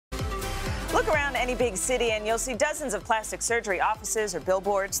Look around any big city and you'll see dozens of plastic surgery offices or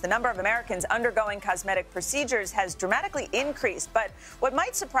billboards. The number of Americans undergoing cosmetic procedures has dramatically increased, but what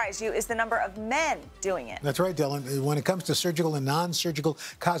might surprise you is the number of men doing it. That's right, Dylan. When it comes to surgical and non-surgical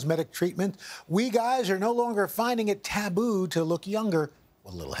cosmetic treatment, we guys are no longer finding it taboo to look younger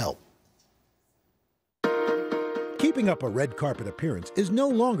with a little help. Keeping up a red carpet appearance is no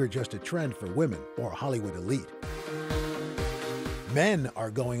longer just a trend for women or Hollywood elite. Men are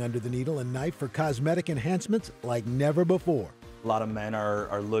going under the needle and knife for cosmetic enhancements like never before. A lot of men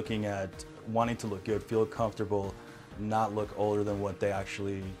are looking at wanting to look good, feel comfortable, not look older than what they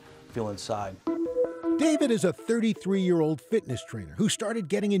actually feel inside. David is a 33-year-old fitness trainer who started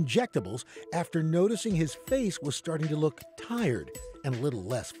getting injectables after noticing his face was starting to look tired and a little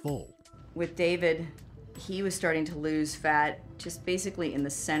less full. With David, he was starting to lose fat just basically in the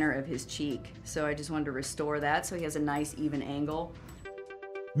center of his cheek. So I just wanted to restore that so he has a nice even angle.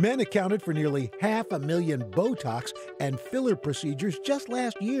 Men accounted for nearly 500,000 Botox and filler procedures just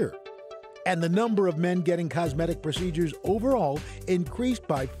last year. And the number of men getting cosmetic procedures overall increased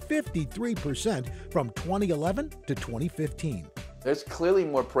by 53% from 2011 to 2015. There's clearly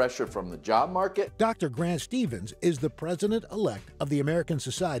more pressure from the job market. Dr. Grant Stevens is the president-elect of the American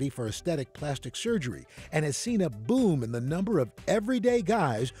Society for Aesthetic Plastic Surgery and has seen a boom in the number of everyday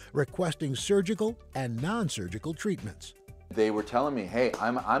guys requesting surgical and non-surgical treatments. They were telling me, hey,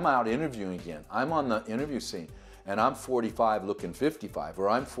 I'm out interviewing again. I'm on the interview scene, and I'm 45 looking 55, or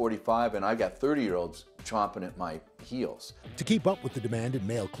I'm 45 and I got 30-year-olds chomping at my heels. To keep up with the demand in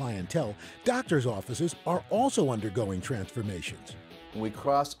male clientele, doctors' offices are also undergoing transformations. When we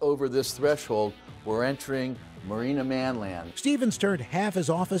cross over this threshold, we're entering Marina Manland. Stevens turned half his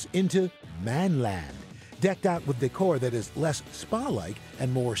office into Manland, decked out with decor that is less spa-like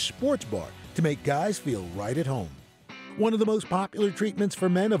and more sports bar to make guys feel right at home. One of the most popular treatments for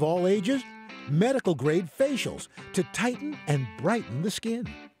men of all ages? Medical-grade facials to tighten and brighten the skin.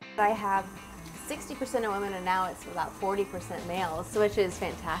 I have 60% of women, and now it's about 40% males, which is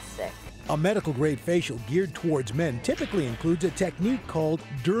fantastic. A medical-grade facial geared towards men typically includes a technique called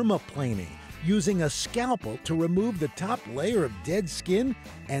dermaplaning, using a scalpel to remove the top layer of dead skin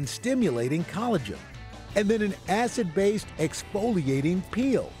and stimulating collagen, and then an acid-based exfoliating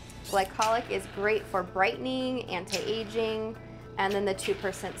peel. Glycolic is great for brightening, anti-aging, and then the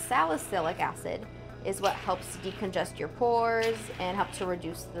 2% salicylic acid is what helps decongest your pores and helps to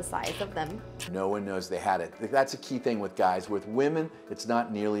reduce the size of them. No one knows they had it. That's a key thing with guys. With women, it's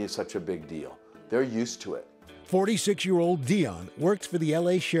not nearly such a big deal. They're used to it. 46-year-old Dion works for the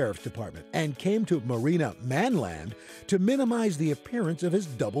LA Sheriff's Department and came to Marina Manland to minimize the appearance of his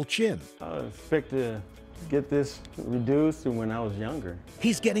double chin. I expect to get this reduced when I was younger.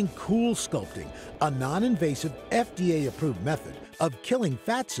 He's getting CoolSculpting, a non-invasive, FDA-approved method of killing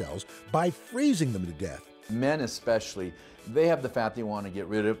fat cells by freezing them to death. Men especially, they have the fat they want to get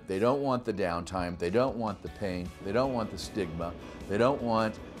rid of. They don't want the downtime. They don't want the pain. They don't want the stigma. They don't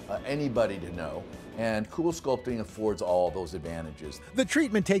want anybody to know. And CoolSculpting affords all those advantages. The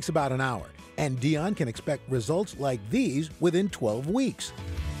treatment takes about an hour, and Dion can expect results like these within 12 weeks.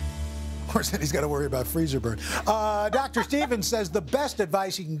 Of course, then he's got to worry about freezer burn. Dr. Stevens says the best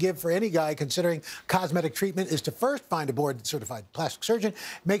advice he can give for any guy considering cosmetic treatment is to first find a board-certified plastic surgeon,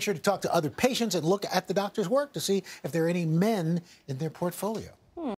 make sure to talk to other patients, and look at the doctor's work to see if there are any men in their portfolio.